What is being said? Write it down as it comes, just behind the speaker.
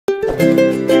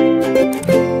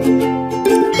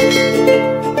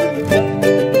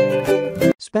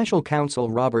Special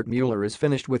Counsel Robert Mueller is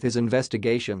finished with his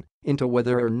investigation into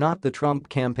whether or not the Trump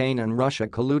campaign and Russia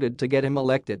colluded to get him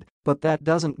elected, but that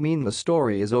doesn't mean the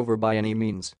story is over by any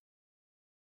means.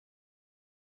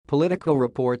 Politico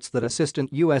reports that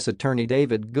Assistant U.S. Attorney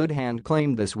David Goodhand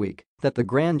claimed this week that the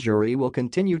grand jury will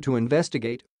continue to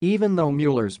investigate even though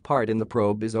Mueller's part in the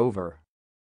probe is over.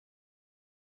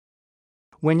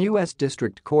 When U.S.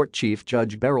 District Court Chief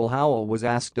Judge Beryl Howell was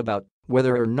asked about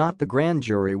whether or not the grand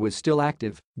jury was still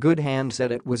active, Goodhand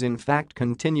said it was in fact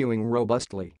continuing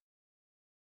robustly.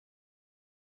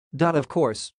 Of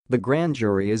course, the grand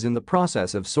jury is in the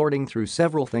process of sorting through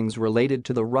several things related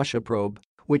to the Russia probe,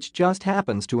 which just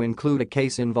happens to include a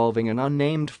case involving an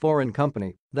unnamed foreign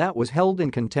company that was held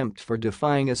in contempt for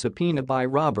defying a subpoena by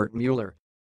Robert Mueller.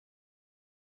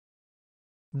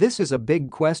 This is a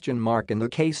big question mark in the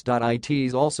case. It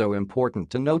is also important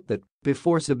to note that,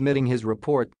 before submitting his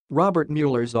report, Robert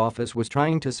Mueller's office was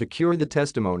trying to secure the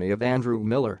testimony of Andrew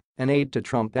Miller, an aide to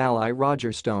Trump ally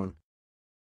Roger Stone.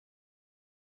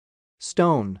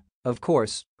 Stone, of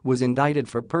course, was indicted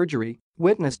for perjury,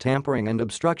 witness tampering and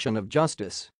obstruction of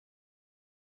justice.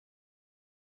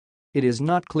 It is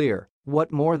not clear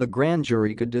what more the grand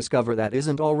jury could discover that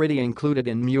isn't already included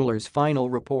in Mueller's final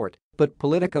report, but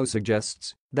Politico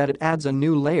suggests that it adds a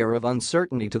new layer of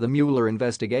uncertainty to the Mueller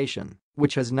investigation,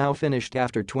 which has now finished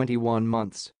after 21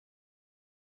 months.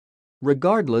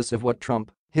 Regardless of what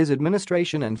Trump, his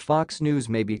administration and Fox News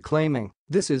may be claiming,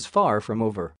 this is far from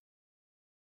over.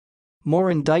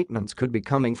 More indictments could be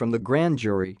coming from the grand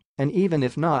jury, and even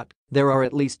if not, there are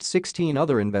at least 16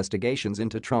 other investigations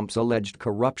into Trump's alleged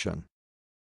corruption.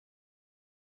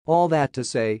 All that to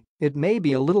say, it may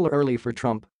be a little early for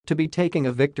Trump to be taking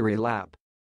a victory lap.